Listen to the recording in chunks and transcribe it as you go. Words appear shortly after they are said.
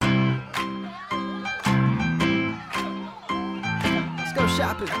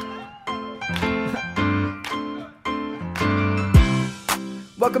shopping.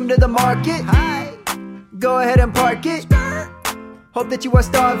 Welcome to the market. Hi. Go ahead and park it. Hope that you are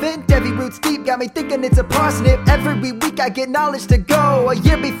starving. Devi roots deep got me thinking it's a parsnip. Every week I get knowledge to go. A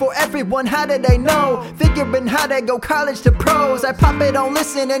year before everyone, how did they know? Figuring how to go college to pros. I pop it on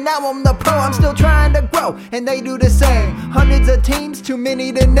listen and now I'm the pro. I'm still trying to grow and they do the same. Hundreds of teams, too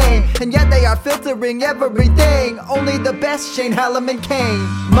many to name. And yet they are filtering everything. Only the best, Shane Hallam Kane.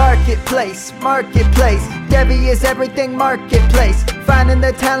 Marketplace, marketplace. Devi is everything marketplace. Finding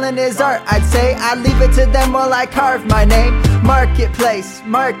the talent is art, I'd say. I leave it to them while I carve my name. Marketplace,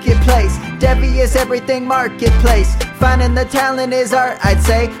 marketplace. Devi is everything marketplace. Finding the talent is art, I'd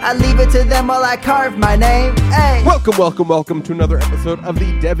say. I leave it to them while I carve my name. Hey. Welcome to another episode of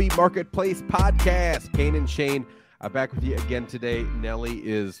the Devi Marketplace podcast. Kane and Shane are back with you again today. Nelly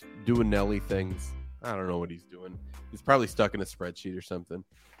is doing Nelly things. I don't know what he's doing. He's probably stuck in a spreadsheet or something.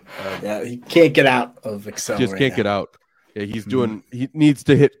 Yeah, he can't get out of Excel. Just can't get out. Yeah, he's doing. He needs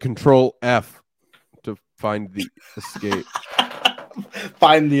to hit Control F to find the escape.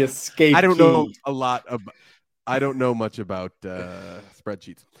 Find the escape. I don't key. know a lot about. I don't know much about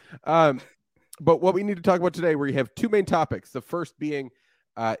spreadsheets. But what we need to talk about today, we have two main topics. The first being,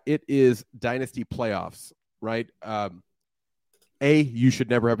 it is Dynasty playoffs, right? You should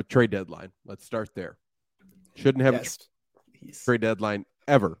never have a trade deadline. Let's start there. Shouldn't have a trade deadline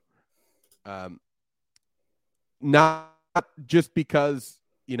ever. Not just because,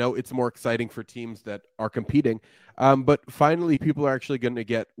 it's more exciting for teams that are competing, but finally people are actually going to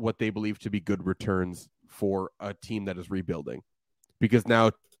get what they believe to be good returns for a team that is rebuilding, because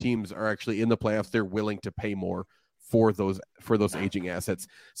now teams are actually in the playoffs. They're willing to pay more for those aging assets.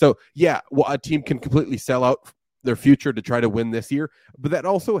 So a team can completely sell out their future to try to win this year, but that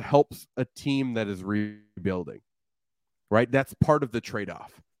also helps a team that is rebuilding, right? That's part of the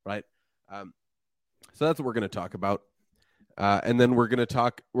trade-off, right? So that's what we're going to talk about. And then we're going to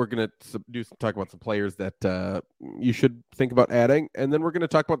talk about some players that you should think about adding. And then we're going to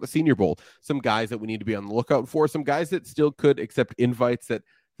talk about the Senior Bowl, some guys that we need to be on the lookout for, some guys that still could accept invites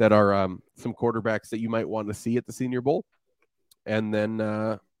that are some quarterbacks that you might want to see at the Senior Bowl. And then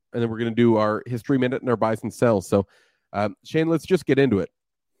we're going to do our history minute and our buys and sells. So Shane, let's just get into it.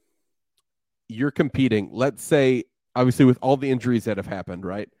 You're competing. Let's say, obviously, with all the injuries that have happened,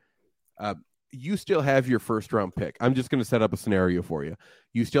 right? You still have your first round pick. I'm just going to set up a scenario for you.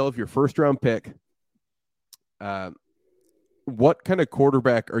 You still have your first round pick. What kind of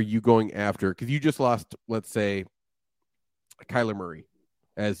quarterback are you going after? Because you just lost, let's say, Kyler Murray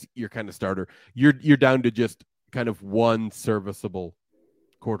as your kind of starter. You're down to just kind of one serviceable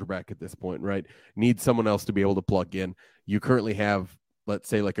quarterback at this point, right? Need someone else to be able to plug in. You currently have, let's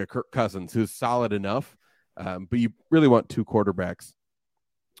say, like a Kirk Cousins who's solid enough, but you really want two quarterbacks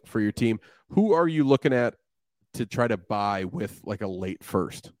for your team. Who are you looking at to try to buy with like a late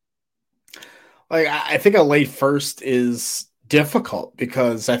first? Like, I think a late first is difficult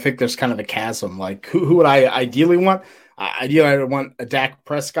because I think there's kind of a chasm. Like, who would I ideally want? Ideally, I would want a Dak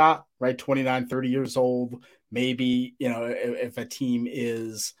Prescott, right? 29, 30 years old. Maybe, if a team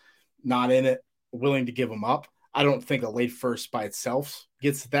is not in it, willing to give him up. I don't think a late first by itself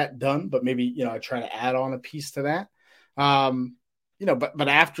gets that done, but maybe, I try to add on a piece to that. But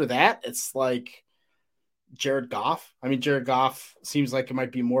after that, it's like Jared Goff. I mean, Jared Goff seems like it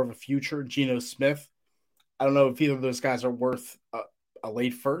might be more of a future. Geno Smith. I don't know if either of those guys are worth a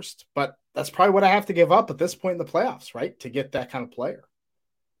late first, but that's probably what I have to give up at this point in the playoffs, right? To get that kind of player.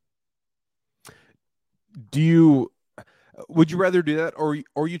 Would you rather do that, or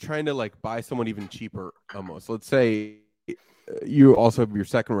are you trying to like buy someone even cheaper almost? Let's say you also have your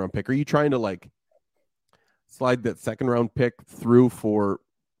second round pick. Are you trying to like slide that second round pick through for,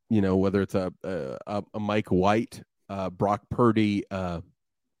 whether it's a Mike White, Brock Purdy, a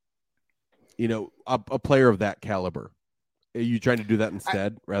player of that caliber? Are you trying to do that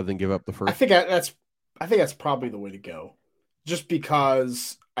instead rather than give up the first? I think that's probably the way to go, just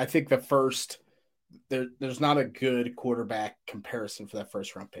because I think the first there's not a good quarterback comparison for that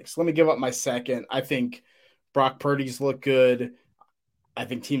first round pick. So let me give up my second. I think Brock Purdy's look good. I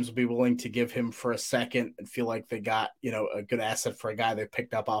think teams will be willing to give him for a second and feel like they got, a good asset for a guy they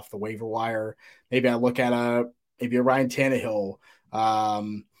picked up off the waiver wire. Maybe I look at a Ryan Tannehill,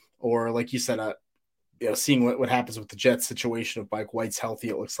 or like you said, seeing what happens with the Jets situation. If Mike White's healthy,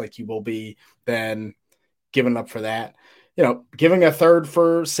 it looks like he will be, then giving up for that. Giving a third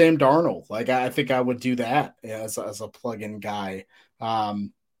for Sam Darnold. Like, I think I would do that as a plug-in guy.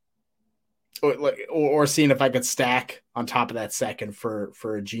 Or seeing if I could stack on top of that second for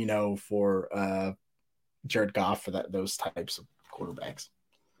a Geno, for Jared Goff, for those types of quarterbacks.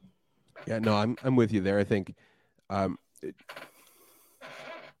 Yeah, no, I'm with you there. I think,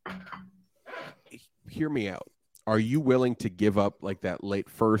 hear me out. Are you willing to give up like that late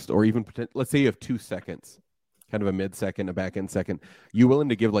first, or even let's say you have 2 seconds, kind of a mid-second, a back-end second? You willing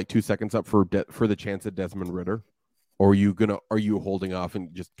to give like 2 seconds up for the chance at Desmond Ridder, or are you holding off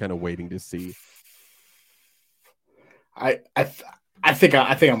and just kind of waiting to see? I think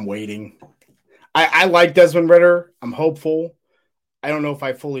I'm waiting. I like Desmond Ridder. I'm hopeful. I don't know if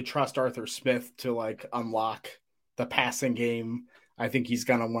I fully trust Arthur Smith to like unlock the passing game. I think he's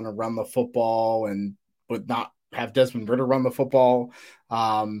gonna want to run the football but not have Desmond Ridder run the football.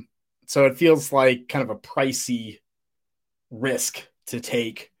 So it feels like kind of a pricey risk to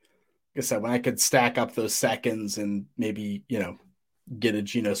take. Like I said, when I could stack up those seconds and maybe, get a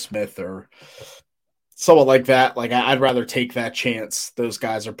Geno Smith or someone like that, like I'd rather take that chance. Those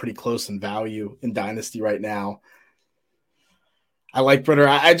guys are pretty close in value in Dynasty right now. I like Ridder.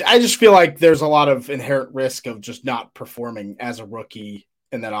 I just feel like there's a lot of inherent risk of just not performing as a rookie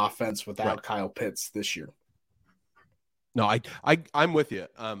in that offense without Kyle Pitts this year. No, I'm with you.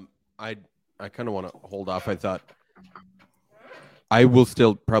 I kind of want to hold off. I thought I will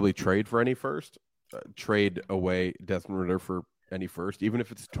still probably trade for any first, trade away Desmond Ridder for any first, even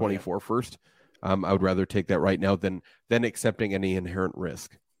if it's 24 first. I would rather take that right now than accepting any inherent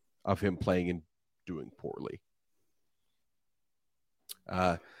risk of him playing and doing poorly.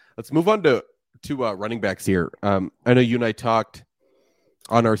 Let's move on to running backs here. I know you and I talked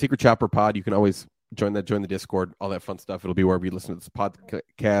on our Secret Chopper pod. You can always join the Discord, all that fun stuff. It'll be wherever you listen to this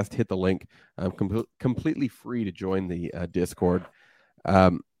podcast. Hit the link. Completely free to join the Discord.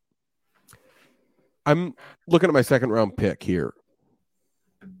 I'm looking at my second round pick here.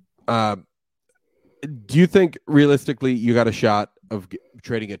 Do you think realistically you got a shot of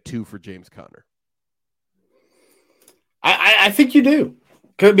trading at 2 for James Conner? I think you do.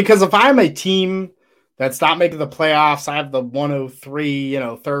 Because if I'm a team that's not making the playoffs, I have the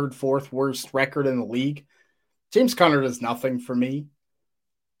 103, third, fourth worst record in the league. James Conner does nothing for me.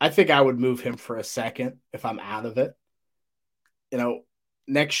 I think I would move him for a second if I'm out of it.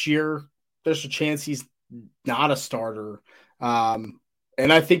 Next year, there's a chance he's not a starter. And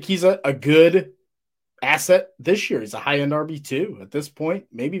I think he's a good asset this year. He's a high-end RB2 at this point,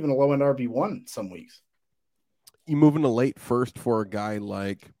 maybe even a low-end RB1 some weeks. You moving a late first for a guy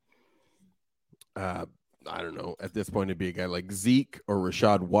like, I don't know, at this point it'd be a guy like Zeke or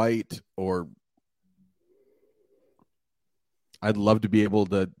Rachaad White, or I'd love to be able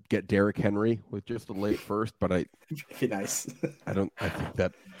to get Derrick Henry with just a late first, but be nice. I think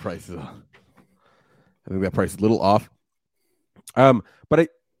that price is a little off. But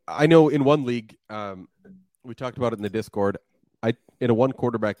I know in one league, we talked about it in the Discord. In a 1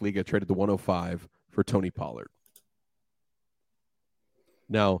 quarterback league, I traded the 105 for Tony Pollard.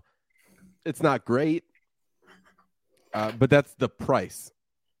 Now, it's not great, but that's the price,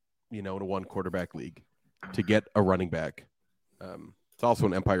 in a 1 quarterback league to get a running back. It's also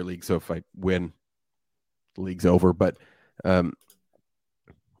an Empire League, so if I win, the league's over. But I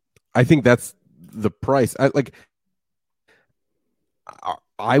think that's the price.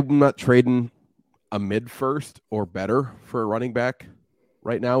 I'm not trading a mid first or better for a running back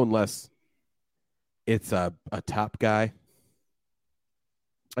right now unless it's a top guy.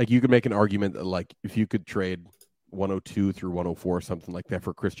 Like, you could make an argument that, like, if you could trade 102 through 104, something like that,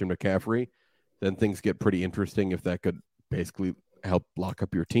 for Christian McCaffrey, then things get pretty interesting if that could basically help lock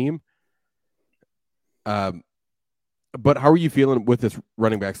up your team. But how are you feeling with this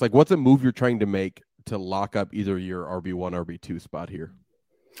running backs? Like, what's a move you're trying to make to lock up either your RB1, RB2 spot here?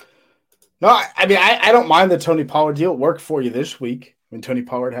 No, I don't mind the Tony Pollard deal. It worked for you this week. I mean, Tony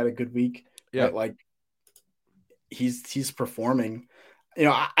Pollard had a good week. Yeah. But, like, he's performing.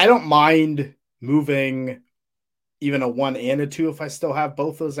 I don't mind moving even a 1 and a 2 if I still have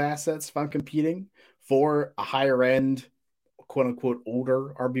both those assets, if I'm competing for a higher end, quote unquote,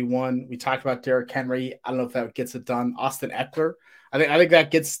 older RB1. We talked about Derrick Henry. I don't know if that gets it done. Austin Eckler. I think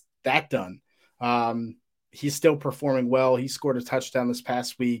that gets that done. He's still performing well. He scored a touchdown this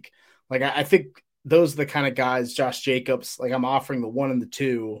past week. Like, I think those are the kind of guys, Josh Jacobs, like, I'm offering the 1 and the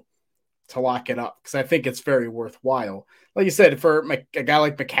 2 to lock it up because I think it's very worthwhile. Like you said, for a guy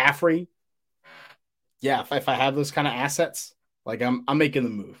like McCaffrey, yeah, if I have those kind of assets, like, I'm making the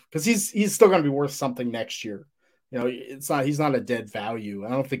move because he's still going to be worth something next year. He's not a dead value. I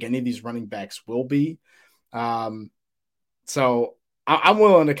don't think any of these running backs will be. So I'm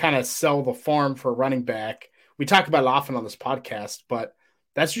willing to kind of sell the farm for a running back. We talk about it often on this podcast, but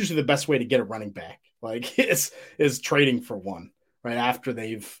that's usually the best way to get a running back. Like, is trading for one right after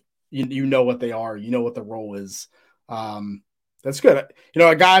they've, what they are, what the role is. That's good.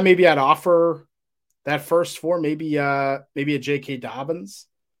 A guy maybe I'd offer that first for maybe a J.K. Dobbins.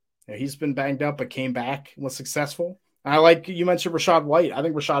 He's been banged up but came back and was successful. I like you mentioned Rachaad White. I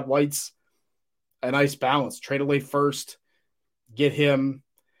think Rachaad White's a nice balance. Trade away first, get him.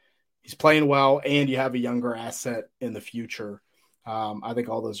 He's playing well, and you have a younger asset in the future. I think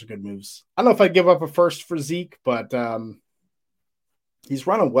all those are good moves. I don't know if I'd give up a first for Zeke, but he's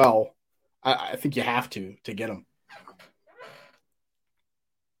running well. I think you have to get him.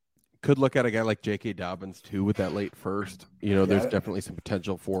 Could look at a guy like J.K. Dobbins too with that late first. There's definitely some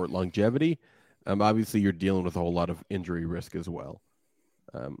potential for longevity. Obviously, you're dealing with a whole lot of injury risk as well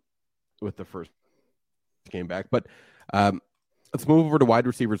with the first game back. But let's move over to wide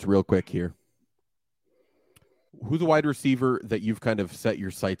receivers real quick here. Who's a wide receiver that you've kind of set your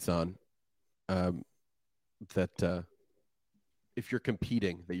sights on that if you're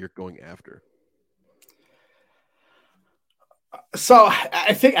competing, that you're going after? So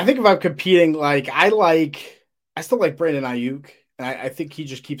I think if I'm competing, I still like Brandon Ayuk, and I think he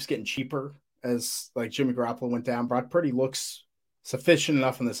just keeps getting cheaper as Jimmy Garoppolo went down. Brock Purdy looks sufficient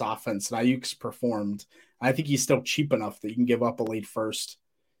enough in this offense, and Ayuk's performed. I think he's still cheap enough that you can give up a late first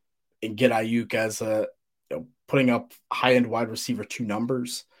and get Ayuk as putting up high-end wide receiver 2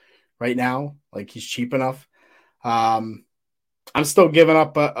 numbers right now. He's cheap enough. I'm still giving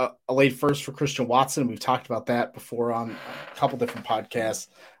up a late first for Christian Watson. We've talked about that before on a couple different podcasts.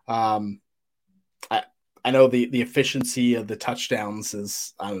 I know the efficiency of the touchdowns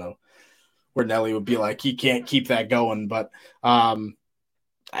is, I don't know, where Nelly would be like, he can't keep that going, but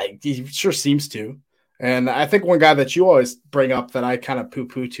he sure seems to. And I think one guy that you always bring up that I kind of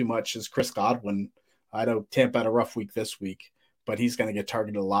poo-poo too much is Chris Godwin. I know Tampa had a rough week this week, but he's going to get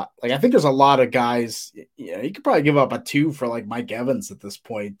targeted a lot. I think there's a lot of guys, you could probably give up a 2 for Mike Evans at this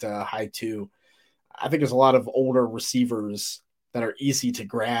point, high 2. I think there's a lot of older receivers that are easy to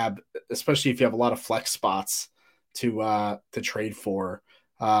grab, especially if you have a lot of flex spots to trade for,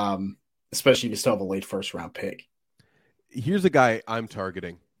 especially if you still have a late first round pick. Here's a guy I'm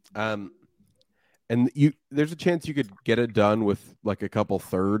targeting. And there's a chance you could get it done with a couple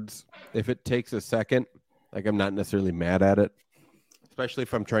thirds. If it takes a second, I'm not necessarily mad at it, especially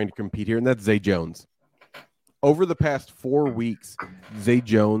if I'm trying to compete here. And that's Zay Jones. Over the past 4 weeks, Zay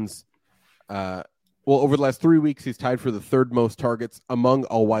Jones, over the last 3 weeks, he's tied for the 3rd most targets among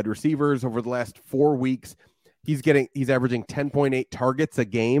all wide receivers. Over the last 4 weeks, he's averaging 10.8 targets a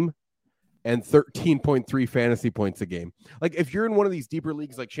game and 13.3 fantasy points a game. If you're in one of these deeper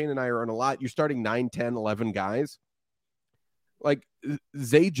leagues like Shane and I are on a lot, you're starting 9, 10, 11 guys.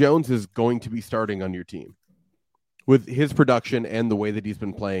 Zay Jones is going to be starting on your team with his production and the way that he's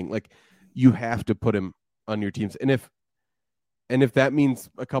been playing. You have to put him on your teams. And if that means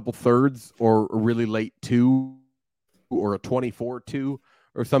a couple thirds or a really late 2 or a 24-2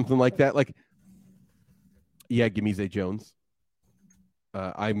 or something like that, give me Zay Jones.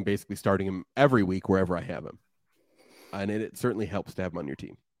 I'm basically starting him every week wherever I have him. And it certainly helps to have him on your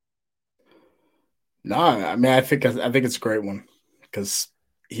team. No, I mean, I think it's a great one because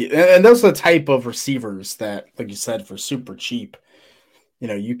and those are the type of receivers that, like you said, for super cheap,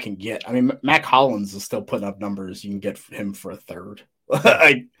 you can get. I mean, Mac Hollins is still putting up numbers. You can get him for a third.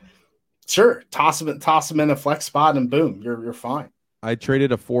 Sure, toss him in a flex spot and boom, you're fine. I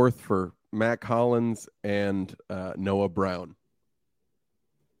traded a 4th for Mac Hollins and Noah Brown.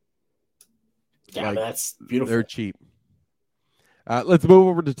 Yeah, that's beautiful. They're cheap. Let's move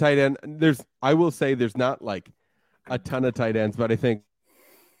over to tight end. I will say there's not a ton of tight ends, but I think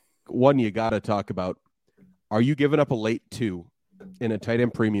one you got to talk about. Are you giving up a late 2 in a tight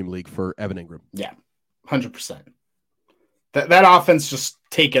end premium league for Evan Ingram? Yeah, 100%. That offense just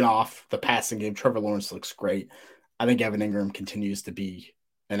taken off the passing game. Trevor Lawrence looks great. I think Evan Ingram continues to be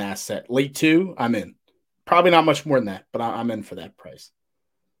an asset. Late 2, I'm in. Probably not much more than that, but I'm in for that price.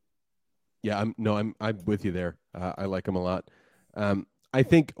 Yeah, I'm with you there. I like him a lot. I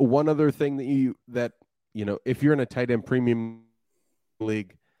think one other thing that if you're in a tight end premium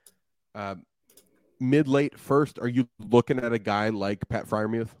league, mid-late first, are you looking at a guy like Pat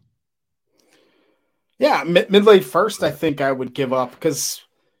Freiermuth? Yeah, mid-late first, I think I would give up because,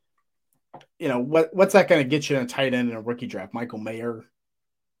 what's that going to get you in a tight end in a rookie draft? Michael Mayer,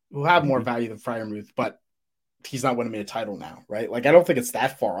 who have more value than Freiermuth, but he's not winning me a title now, right? I don't think it's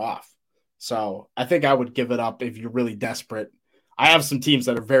that far off. So I think I would give it up if you're really desperate. I have some teams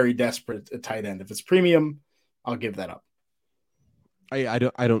that are very desperate at tight end. If it's premium, I'll give that up. I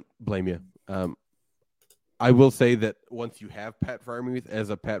don't blame you. I will say that once you have Pat Freiermuth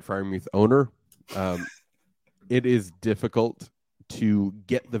as a Pat Freiermuth owner, it is difficult to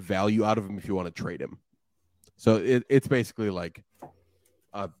get the value out of him if you want to trade him. So it's basically like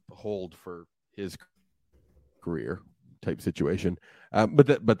a hold for his career type situation.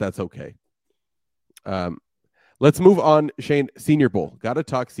 But that's okay. Let's move on, Shane. Senior Bowl. Got to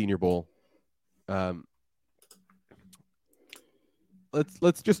talk Senior Bowl.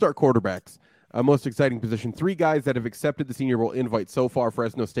 Let's just start quarterbacks. Most exciting position. 3 guys that have accepted the Senior Bowl invite so far: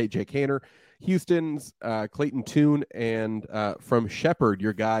 Fresno State, Jake Haener; Houston's Clayton Tune; and from Shepherd,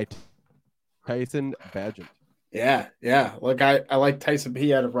 your guy Tyson Bagent. Yeah. Look, I like Tyson. He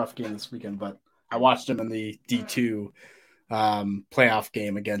had a rough game this weekend, but I watched him in the D2 playoff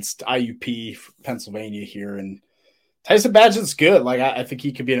game against IUP Pennsylvania here, and Tyson Bagent's good. Like I think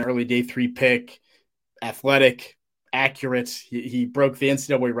he could be an early day 3 pick. Athletic, accurate. He broke the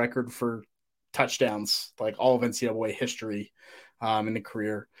NCAA record for touchdowns, like all of NCAA history in the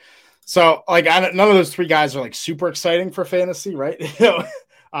career. So like none of those 3 guys are like super exciting for fantasy, right?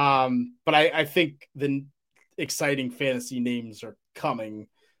 But I think the exciting fantasy names are coming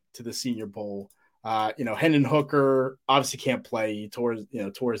to the Senior Bowl. Hendon Hooker obviously can't play. He tore his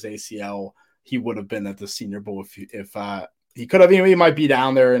ACL. He would have been at the Senior Bowl if he could have. He might be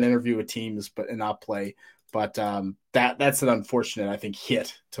down there and interview with teams, and not play. But that's an unfortunate, I think,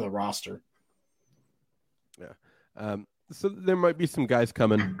 hit to the roster. Yeah. So there might be some guys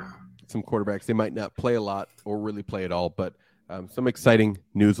coming, some quarterbacks. They might not play a lot or really play at all, but some exciting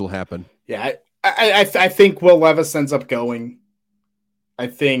news will happen. Yeah, I think Will Levis ends up going. I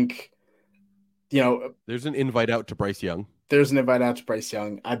think, there's an invite out to Bryce Young.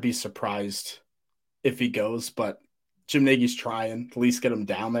 I'd be surprised if he goes, but Jim Nagy's trying to at least get him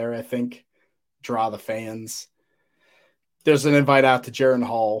down there, I think. Draw the fans. There's an invite out to Jaron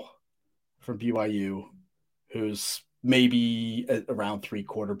Hall from BYU, who's maybe a round 3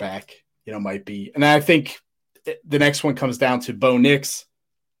 quarterback, might be. And I think the next one comes down to Bo Nix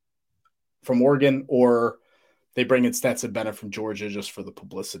from Oregon, or they bring in Stetson Bennett from Georgia just for the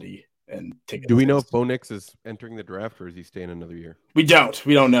publicity and take. Do we know if Bo Nix is entering the draft, or is he staying another year? We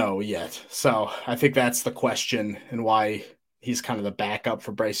don't know yet. So I think that's the question, and why he's kind of the backup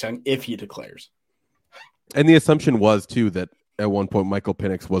for Bryce Young if he declares. And the assumption was too that at one point Michael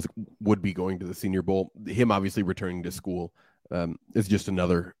Penix would be going to the Senior Bowl. Him obviously returning to school is just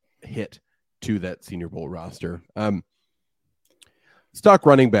another hit to that Senior Bowl roster. Stock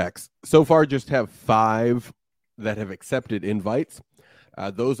running backs so far just have 5 that have accepted invites.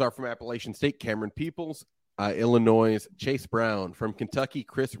 Those are from Appalachian State, Cameron Peoples; Illinois' Chase Brown; from Kentucky,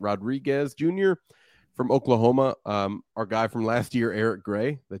 Chris Rodriguez Jr.; from Oklahoma, our guy from last year, Eric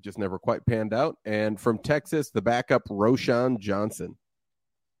Gray, that just never quite panned out; and from Texas, the backup, Roschon Johnson.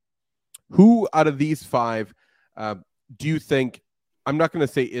 Who out of these 5 do you think, I'm not going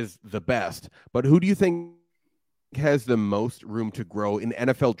to say is the best, but who do you think has the most room to grow in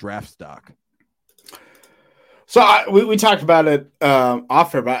NFL draft stock? So we talked about it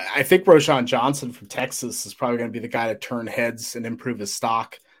off air, but I think Roschon Johnson from Texas is probably going to be the guy to turn heads and improve his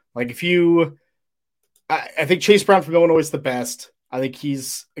stock. Like I think Chase Brown from Illinois is the best. I think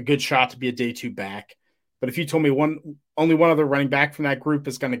he's a good shot to be a day 2 back. But if you told me only one other running back from that group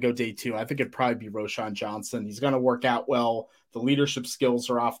is going to go day 2, I think it'd probably be Roschon Johnson. He's going to work out well. The leadership skills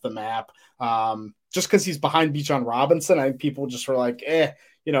are off the map. Just because he's behind Bijan Robinson, I think people just were like,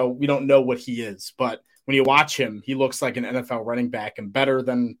 we don't know what he is. But when you watch him, he looks like an NFL running back and better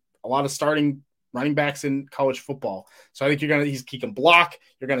than a lot of starting running backs in college football. So I think he can block.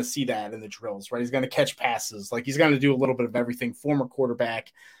 You're going to see that in the drills, right? He's going to catch passes. Like he's going to do a little bit of everything. Former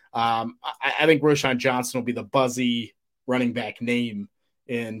quarterback. I think Roschon Johnson will be the buzzy running back name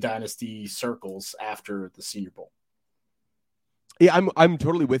in dynasty circles after the Senior Bowl. Yeah, I'm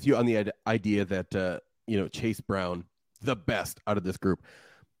totally with you on the idea that Chase Brown, the best out of this group.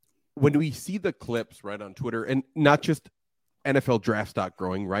 When we see the clips right on Twitter, and not just NFL draft stock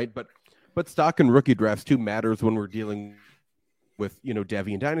growing, right, but stock and rookie drafts too matters when we're dealing with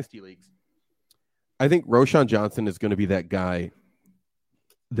Devy and dynasty leagues. I think Roschon Johnson is going to be that guy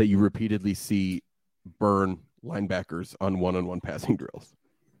that you repeatedly see burn linebackers on one-on-one passing drills.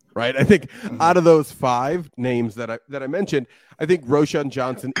 Right. I think out of those 5 names that I mentioned, I think Roschon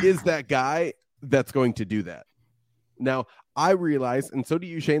Johnson is that guy that's going to do that. Now, I realize, and so do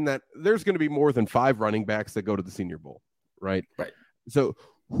you, Shane, that there's going to be more than 5 running backs that go to the Senior Bowl. Right. So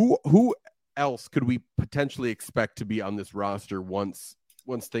who else could we potentially expect to be on this roster once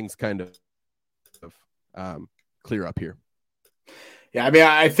things kind of clear up here? Yeah, I mean,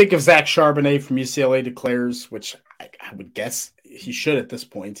 I think if Zach Charbonnet from UCLA declares, which I would guess he should at this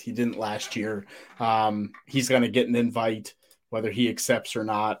point. He didn't last year. He's going to get an invite, whether he accepts or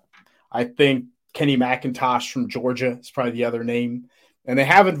not. I think Kenny McIntosh from Georgia is probably the other name. And they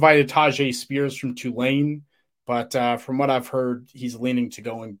have invited Tajay Spears from Tulane, But from what I've heard, he's leaning to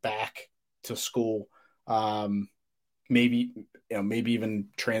going back to school. Maybe even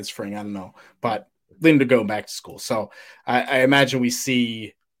transferring. I don't know, but leaning to go back to school. So I imagine we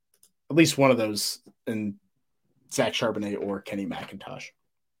see at least one of those in Zach Charbonnet or Kenny McIntosh.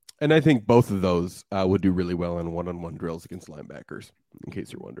 And I think both of those would do really well in one-on-one drills against linebackers, in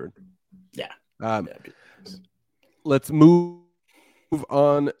case you're wondering. Yeah. Let's move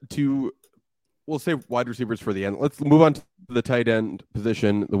on to, we'll save wide receivers for the end. Let's move on to the tight end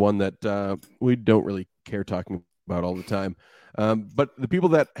position, the one that we don't really care talking about all the time. But the people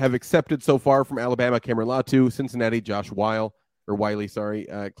that have accepted so far from Alabama: Cameron Latu, Cincinnati, Josh Wiley,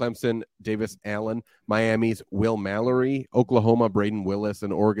 Clemson, Davis Allen, Miami's Will Mallory, Oklahoma, Braden Willis,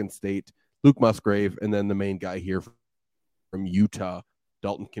 and Oregon State, Luke Musgrave, and then the main guy here from Utah,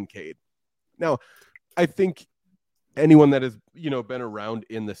 Dalton Kincaid. Now, I think anyone that has been around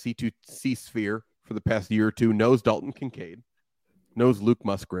in the C2C sphere for the past year or two knows Dalton Kincaid, knows Luke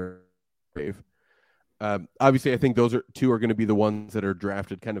Musgrave. Obviously, I think those two are going to be the ones that are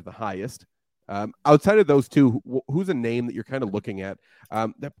drafted kind of the highest. Outside of those two, who's a name that you're kind of looking at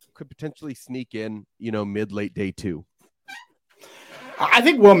that could potentially sneak in, mid-late day two? I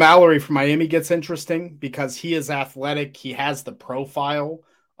think Will Mallory from Miami gets interesting because he is athletic. He has the profile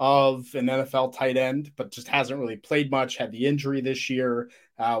of an NFL tight end, but just hasn't really played much, had the injury this year,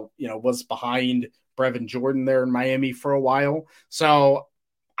 was behind Brevin Jordan there in Miami for a while. So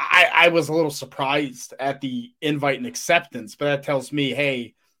I was a little surprised at the invite and acceptance, but that tells me,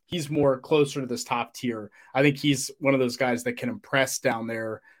 hey, he's more closer to this top tier. I think he's one of those guys that can impress down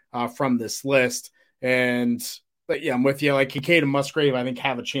there from this list. But yeah, I'm with you. Like Kincaid and Musgrave, I think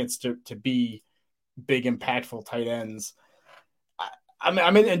have a chance to be big, impactful tight ends.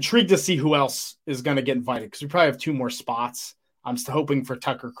 I'm intrigued to see who else is going to get invited because we probably have two more spots. I'm still hoping for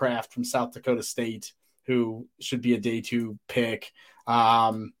Tucker Kraft from South Dakota State, who should be a day two pick.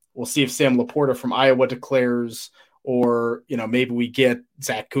 We'll see if Sam Laporta from Iowa declares, or maybe we get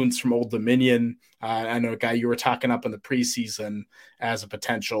Zach Kuntz from Old Dominion. I know a guy you were talking up in the preseason as a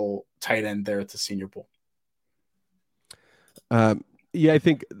potential tight end there at the Senior Bowl. Yeah, I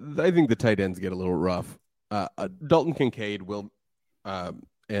think the tight ends get a little rough. Dalton Kincaid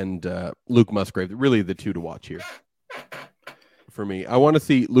and Luke Musgrave, really the two to watch here for me. I want to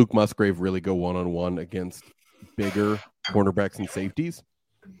see Luke Musgrave really go one-on-one against bigger cornerbacks and safeties,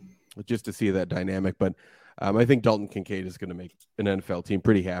 just to see that dynamic. But I think Dalton Kincaid is going to make an NFL team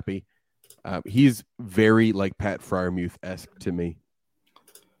pretty happy. He's very like Pat Freiermuth-esque to me.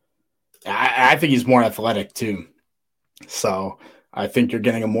 I think he's more athletic too. So I think you're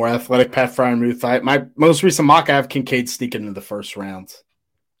getting a more athletic Pat Freiermuth. My most recent mock, I have Kincaid sneaking into the first round.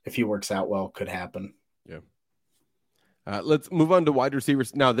 If he works out well, could happen. Yeah. Let's move on to wide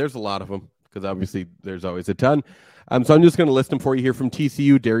receivers. Now, there's a lot of them because obviously there's always a ton. So I'm just going to list them for you here. From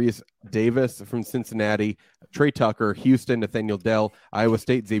TCU, Darius Davis. From Cincinnati, Trey Tucker. Houston, Nathaniel Dell. Iowa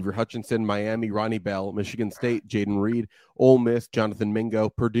State, Xavier Hutchinson. Miami, Ronnie Bell. Michigan State, Jaden Reed. Ole Miss, Jonathan Mingo.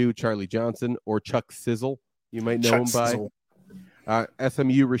 Purdue, Charlie Johnson. Or Chuck Sizzle, you might know him by.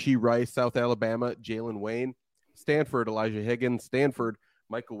 SMU, Rashee Rice. South Alabama, Jalen Wayne. Stanford, Elijah Higgins. Stanford,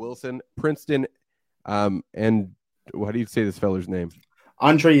 Michael Wilson. Princeton, and how do you say this feller's name?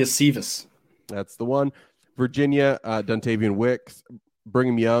 Andre Yasivas. That's the one. Virginia, Dontavian Wicks.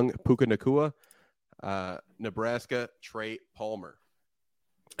 Brigham Young, Puka Nacua. Nebraska, Trey Palmer.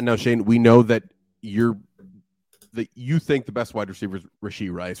 And now, Shane, we know that you think the best wide receiver is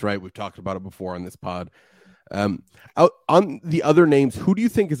Rashee Rice, right? We've talked about it before on this pod. Out on the other names, who do you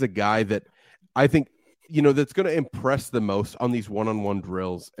think is a guy that I think, that's going to impress the most on these one-on-one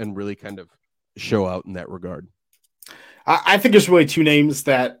drills and really kind of show out in that regard? I think there's really two names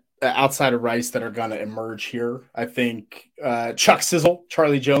that outside of Rice that are going to emerge here. I think Chuck Sizzle,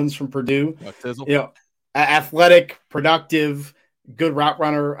 Charlie Jones from Purdue. Chuck Sizzle. Athletic, productive, good route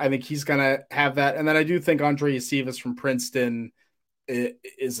runner. I think he's going to have that. And then I do think Andre Yasivas from Princeton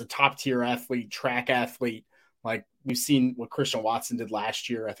is a top-tier athlete, track athlete. Like we've seen what Christian Watson did last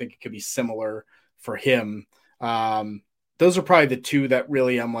year. I think it could be similar for him. Those are probably the two that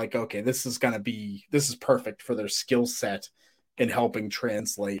really I'm like, okay, this is perfect for their skill set in helping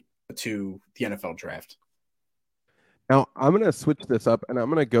translate to the NFL draft. Now I'm going to switch this up and I'm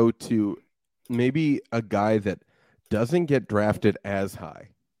going to go to maybe a guy that doesn't get drafted as high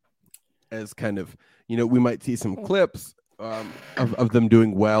as kind of, we might see some clips of them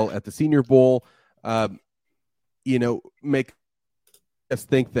doing well at the Senior Bowl, make us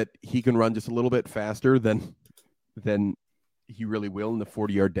think that he can run just a little bit faster than he really will in the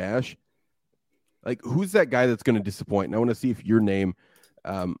 40-yard dash. Like, who's that guy that's going to disappoint? And I want to see if your name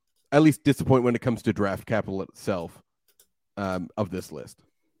at least disappoint when it comes to draft capital itself of this list.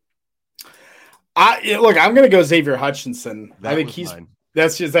 Look, I'm going to go Xavier Hutchinson. That I think was mine.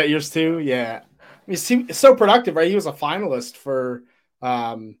 That's just that yours too. Yeah. He's so productive, right? He was a finalist for,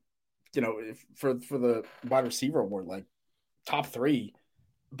 for the wide receiver award, like top 3.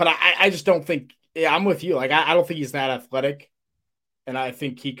 But I just don't think, I'm with you. Like, I don't think he's that athletic. And I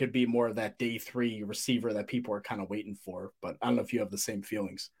think he could be more of that day 3 receiver that people are kind of waiting for. But I don't know if you have the same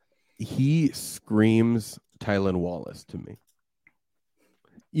feelings. He screams Tylan Wallace to me.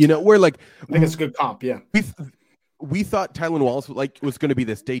 We're like, I think it's a good comp. Yeah. We thought Tylan Wallace was going to be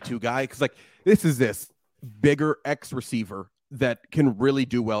this day 2 guy. Cause this is this bigger X receiver that can really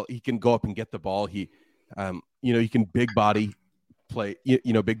do well. He can go up and get the ball. He can big body play,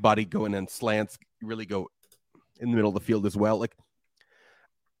 big body go in and slants, really go in the middle of the field as well. Like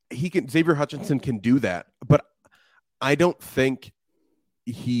Xavier Hutchinson can do that, but I don't think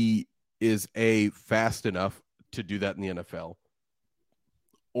he is fast enough to do that in the NFL.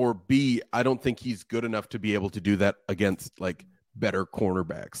 Or B, I don't think he's good enough to be able to do that against better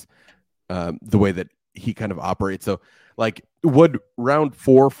cornerbacks, the way that he kind of operates. So would round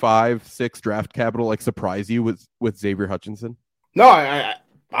 4, 5, 6 draft capital surprise you with Xavier Hutchinson? No, I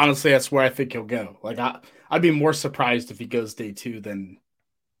honestly, that's where I think he'll go. I'd be more surprised if he goes day 2 than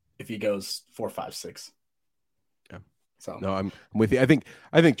if he goes 4, 5, 6. Yeah. So no, I'm with you. I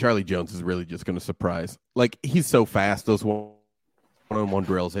think Charlie Jones is really just going to surprise. He's so fast. Those one-on-one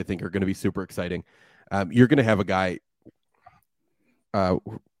drills, I think, are going to be super exciting. You're going to have a guy.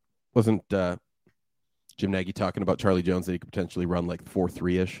 Wasn't Jim Nagy talking about Charlie Jones that he could potentially run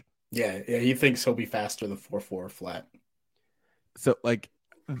 4.3-ish? Yeah, he thinks he'll be faster than 4.4 flat. So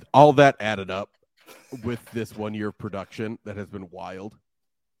all that added up with this 1 year production that has been wild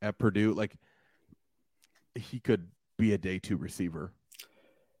at Purdue, he could be a day 2 receiver.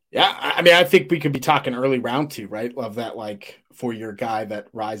 Yeah, I mean, I think we could be talking early round 2, right? Of that 4-year guy that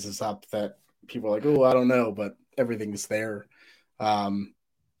rises up that people are like, oh, I don't know, but everything's there. And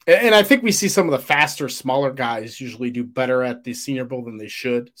I think we see some of the faster, smaller guys usually do better at the Senior Bowl than they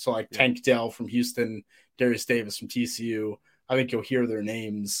should. So Tank Dell from Houston, Darius Davis from TCU. I think you'll hear their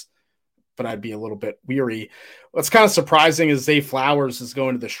names, but I'd be a little bit weary. What's kind of surprising is Zay Flowers is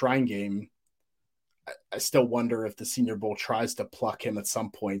going to the Shrine Game. I still wonder if the Senior Bowl tries to pluck him at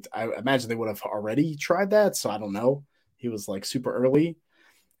some point. I imagine they would have already tried that, so I don't know. He was super early.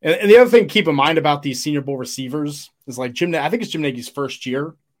 And the other thing to keep in mind about these Senior Bowl receivers is I think it's Jim Nagy's first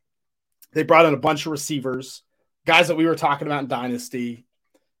year. They brought in a bunch of receivers, guys that we were talking about in Dynasty,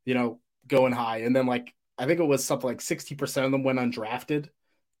 going high. And then I think it was something 60% of them went undrafted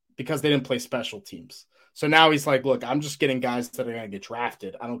because they didn't play special teams. So now he's look, I'm just getting guys that are going to get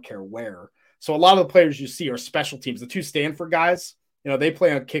drafted. I don't care where. So a lot of the players you see are special teams. The 2 Stanford guys, they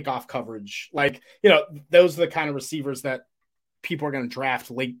play on kickoff coverage. Those are the kind of receivers that people are going to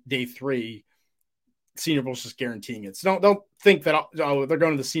draft late day 3. Senior Bowl's just guaranteeing it. So don't think that they're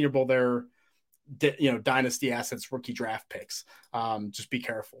going to the Senior Bowl. They're dynasty assets, rookie draft picks. Just be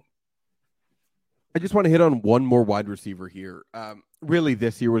careful. I just want to hit on one more wide receiver here. Really,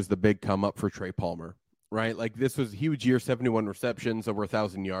 this year was the big come up for Trey Palmer, right? This was a huge year, 71 receptions, over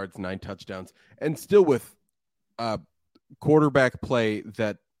 1,000 yards, 9 touchdowns, and still with quarterback play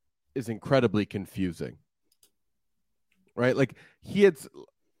that is incredibly confusing, right? He had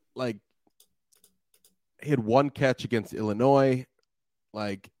 1 catch against Illinois,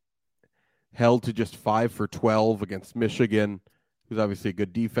 held to just 5 for 12 against Michigan, who's obviously a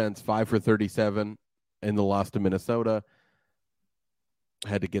good defense, 5 for 37 in the loss to Minnesota.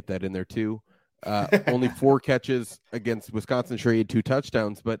 Had to get that in there too. Only 4 catches against Wisconsin. Sure, he had 2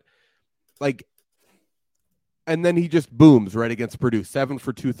 touchdowns, but and then he just booms right against Purdue, 7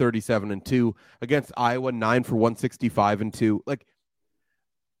 for 237 and 2 against Iowa, 9 for 165 and 2.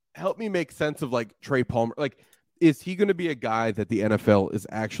 Help me make sense of Trey Palmer. Is he going to be a guy that the NFL is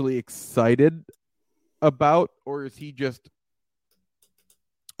actually excited about, or is he just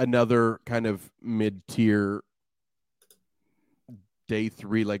another kind of mid-tier day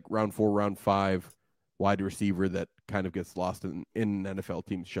 3, round 4, round 5 wide receiver that kind of gets lost in an NFL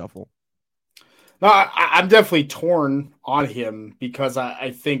team's shuffle? No, I'm definitely torn on him because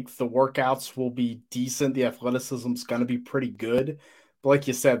I think the workouts will be decent. The athleticism's going to be pretty good. But like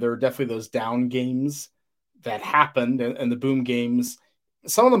you said, there are definitely those down games that happened and the boom games,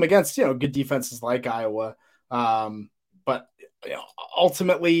 some of them against, good defenses like Iowa. But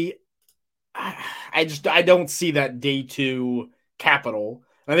ultimately, I don't see that day 2 capital.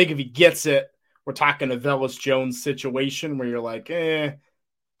 And I think if he gets it, we're talking a Velus Jones situation where you're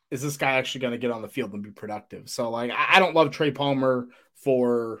is this guy actually going to get on the field and be productive? So, like, I don't love Trey Palmer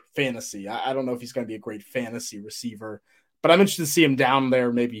for fantasy. I don't know if he's going to be a great fantasy receiver, but I'm interested to see him down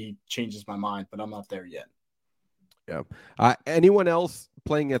there. Maybe he changes my mind, but I'm not there yet. Yeah. Anyone else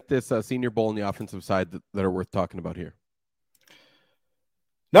playing at this Senior Bowl on the offensive side that are worth talking about here?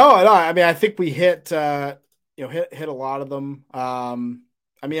 No. I mean, I think we hit a lot of them. I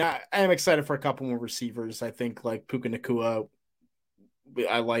mean, I am excited for a couple more receivers. I think like Puka Nacua,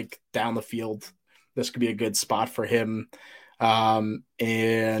 I like down the field. This could be a good spot for him.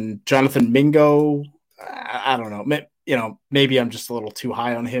 And Jonathan Mingo, I don't know. Maybe I'm just a little too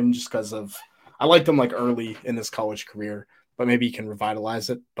high on him just because of I liked him like early in his college career, but maybe he can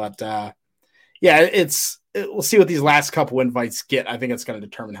revitalize it. But we'll see what these last couple invites get. I think it's going to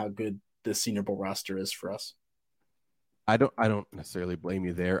determine how good the Senior Bowl roster is for us. I don't necessarily blame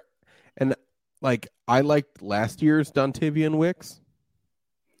you there. And like I liked last year's Dontavian Wicks.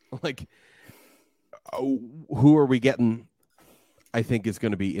 Like who are we getting? I think is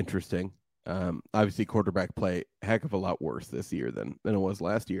going to be interesting. Obviously quarterback play a heck of a lot worse this year than it was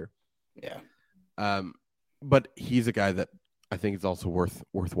last year. Yeah. But he's a guy that I think is also worth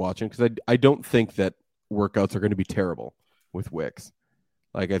watching because I don't think that workouts are going to be terrible with Wicks.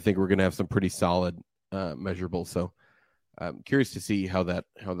 Like I think we're going to have some pretty solid measurables. So I'm curious to see how that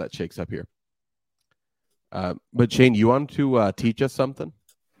shakes up here. But Shane, you want to teach us something?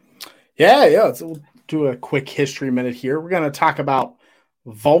 Yeah. We'll do a quick history minute here. We're going to talk about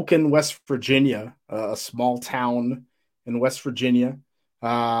Vulcan, West Virginia, a small town in West Virginia,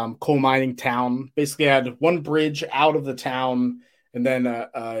 coal mining town. Basically had one bridge out of the town and then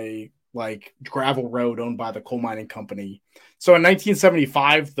a gravel road owned by the coal mining company. So in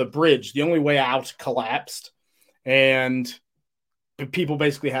 1975, the bridge, the only way out, collapsed, and people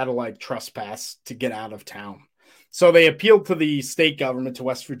basically had to trespass to get out of town. So they appealed to the state government, to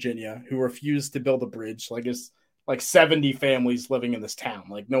West Virginia, who refused to build a bridge. It's 70 families living in this town.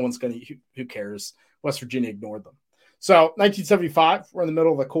 No one's who cares? West Virginia ignored them. So 1975, we're in the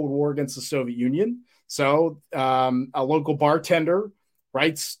middle of the Cold War against the Soviet Union. So a local bartender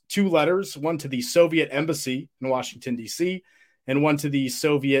writes 2 letters, one to the Soviet embassy in Washington, D.C., and one to the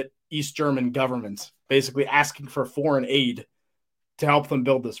Soviet East German government, basically asking for foreign aid to help them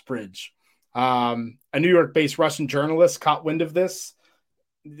build this bridge. A New York-based Russian journalist caught wind of this.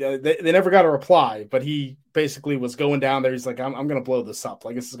 They never got a reply, but he basically was going down there. He's like, I'm going to blow this up.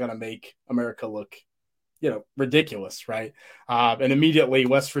 This is going to make America look, ridiculous, right? And immediately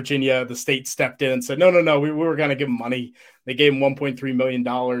West Virginia, the state stepped in and said, no, we were going to give him money. They gave him $1.3 million,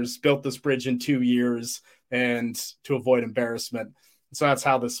 built this bridge in 2 years, and to avoid embarrassment. So that's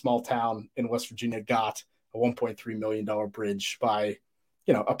how this small town in West Virginia got a $1.3 million bridge by,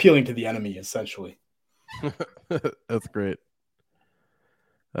 appealing to the enemy, essentially. That's great.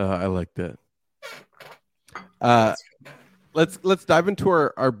 I like that. Let's dive into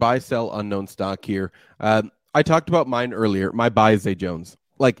our buy sell unknown stock here. I talked about mine earlier. My buy is Zay Jones.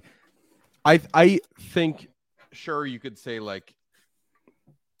 I think sure you could say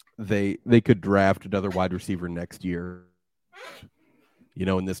they could draft another wide receiver next year,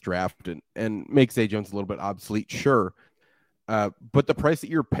 in this draft and make Zay Jones a little bit obsolete. Sure. But the price that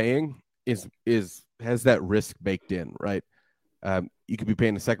you're paying has that risk baked in, right? You could be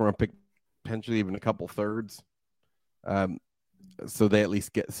paying a second round pick, potentially even a couple thirds. So they at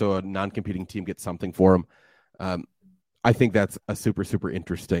least so a non-competing team gets something for them. I think that's a super, super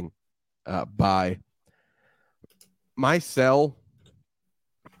interesting buy. My sell,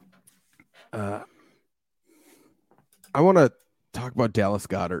 I want to talk about Dallas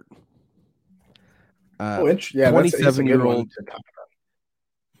Goedert.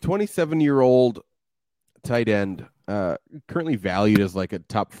 27-year-old tight end, currently valued as a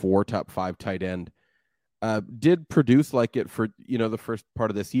top 4, top 5 tight end. Did produce like it for, the first part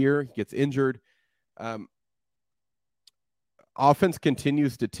of this year. He gets injured. Offense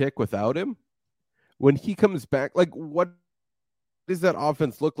continues to tick without him. When he comes back, what does that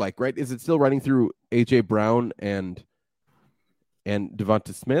offense look like, right? Is it still running through A.J. Brown and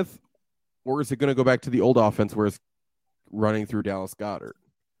Devonta Smith? Or is it going to go back to the old offense where it's running through Dallas Goedert?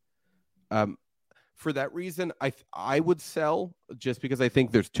 For that reason, I would sell just because I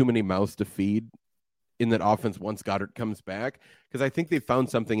think there's too many mouths to feed in that offense once Goddard comes back, because I think they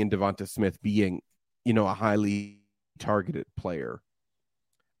found something in Devonta Smith being, a highly targeted player.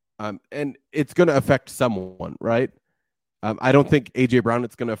 And it's going to affect someone, right? I don't think AJ Brown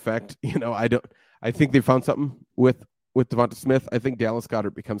it's going to affect, I think they found something with Devonta Smith. I think Dallas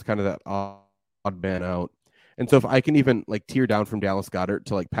Goedert becomes kind of that odd man out. And so if I can even tear down from Dallas Goedert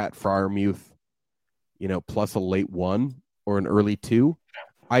to Pat Freiermuth, plus a late 1 or an early 2,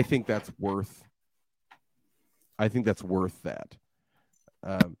 I think that's worth that.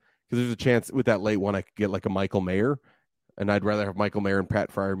 Because there's a chance with that late one I could get like a Michael Mayer, and I'd rather have Michael Mayer and Pat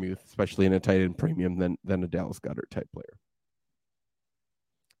Freiermuth, especially in a tight end premium, than a Dallas Goedert type player.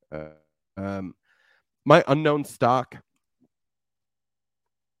 My unknown stock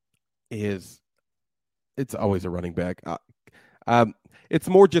it's always a running back. It's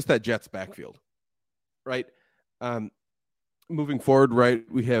more just that Jets backfield, right? Moving forward, right,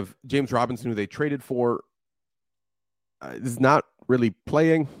 we have James Robinson, who they traded for, is not really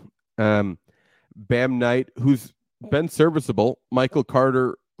playing. Bam Knight, who's been serviceable. Michael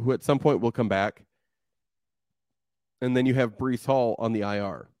Carter, who at some point will come back. And then you have Breece Hall on the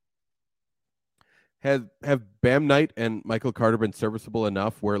IR. Have Bam Knight and Michael Carter been serviceable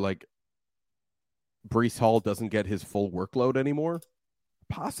enough where, like, Breece Hall doesn't get his full workload anymore?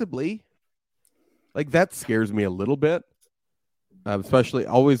 Possibly. Like, that scares me a little bit. Especially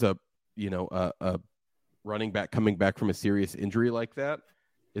always a running back coming back from a serious injury like that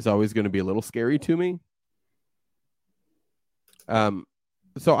is always going to be a little scary to me.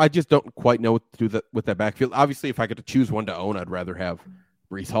 So I just don't quite know what to do with that backfield. Obviously, if I get to choose one to own, I'd rather have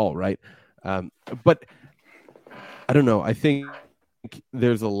Breece Hall, right? But I don't know. I think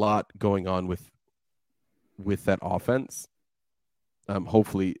there's a lot going on with that offense.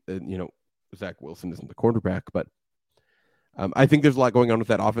 Hopefully, Zach Wilson isn't the quarterback, but I think there's a lot going on with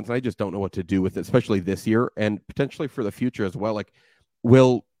that offense, and I just don't know what to do with it, especially this year and potentially for the future as well. Like,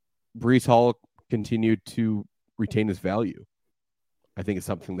 will Breece Hall continue to retain his value? I think it's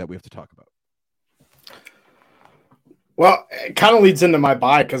something that we have to talk about. Well, it kind of leads into my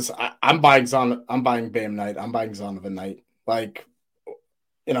buy because I'm buying Bam Knight. I'm buying Zonovan Knight. Like,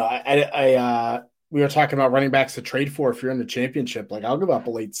 we were talking about running backs to trade for if you're in the championship. Like, I'll give up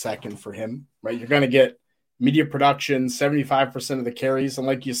a late second for him, right? You're going to get media production, 75% of the carries. And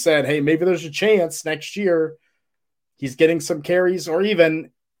like you said, hey, maybe there's a chance next year he's getting some carries, or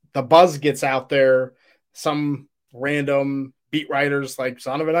even the buzz gets out there, some random beat writers like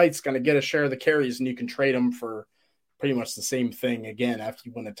Zonovan Knight's going to get a share of the carries, and you can trade him for pretty much the same thing again after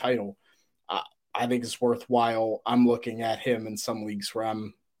you win a title. I think it's worthwhile. I'm looking at him in some leagues where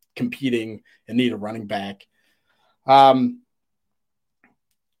I'm competing and need a running back.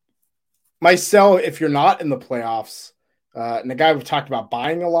 My sell, if you're not in the playoffs, and the guy we've talked about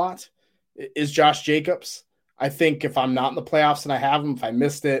buying a lot, is Josh Jacobs. I think if I'm not in the playoffs and I have him, if I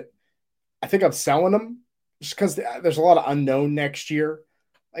missed it, I think I'm selling him just because there's a lot of unknown next year.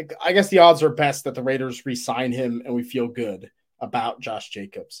 Like, I guess the odds are best that the Raiders re-sign him and we feel good about Josh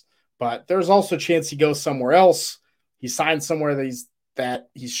Jacobs. But there's also a chance he goes somewhere else. He signs somewhere that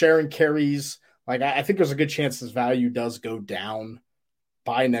he's sharing carries. Like, I think there's a good chance his value does go down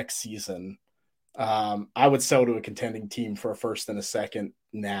by next season. I would sell to a contending team for a first and a second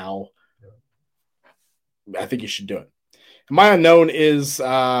now. I think you should do it. My unknown is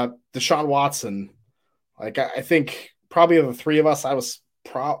Deshaun Watson. Like, I think probably of the three of us, I was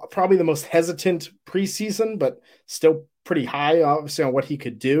probably the most hesitant preseason, but still pretty high, obviously, on what he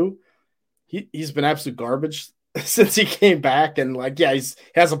could do. He's been absolute garbage since he came back. And, like, yeah, he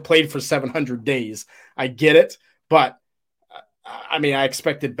hasn't played for 700 days. I get it. But, I mean, I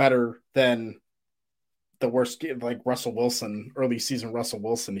expected better than the worst, like Russell Wilson, early season Russell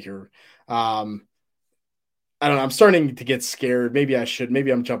Wilson here. I don't know. I'm starting to get scared. Maybe I'm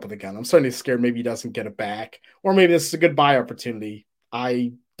jumping the gun. I'm starting to get scared. Maybe he doesn't get it back. Or maybe this is a good buy opportunity.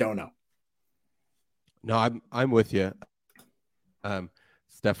 I don't know. No, I'm with you.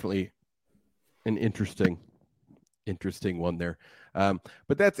 It's definitely an interesting one there.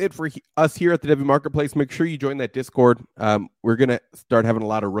 But that's it for us here at the Devy Marketplace. Make sure you join that Discord. We're going to start having a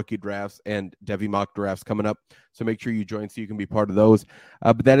lot of rookie drafts and Devy mock drafts coming up. So make sure you join so you can be part of those.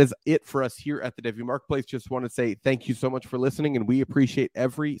 But that is it for us here at the Devy Marketplace. Just want to say thank you so much for listening, and we appreciate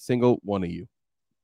every single one of you.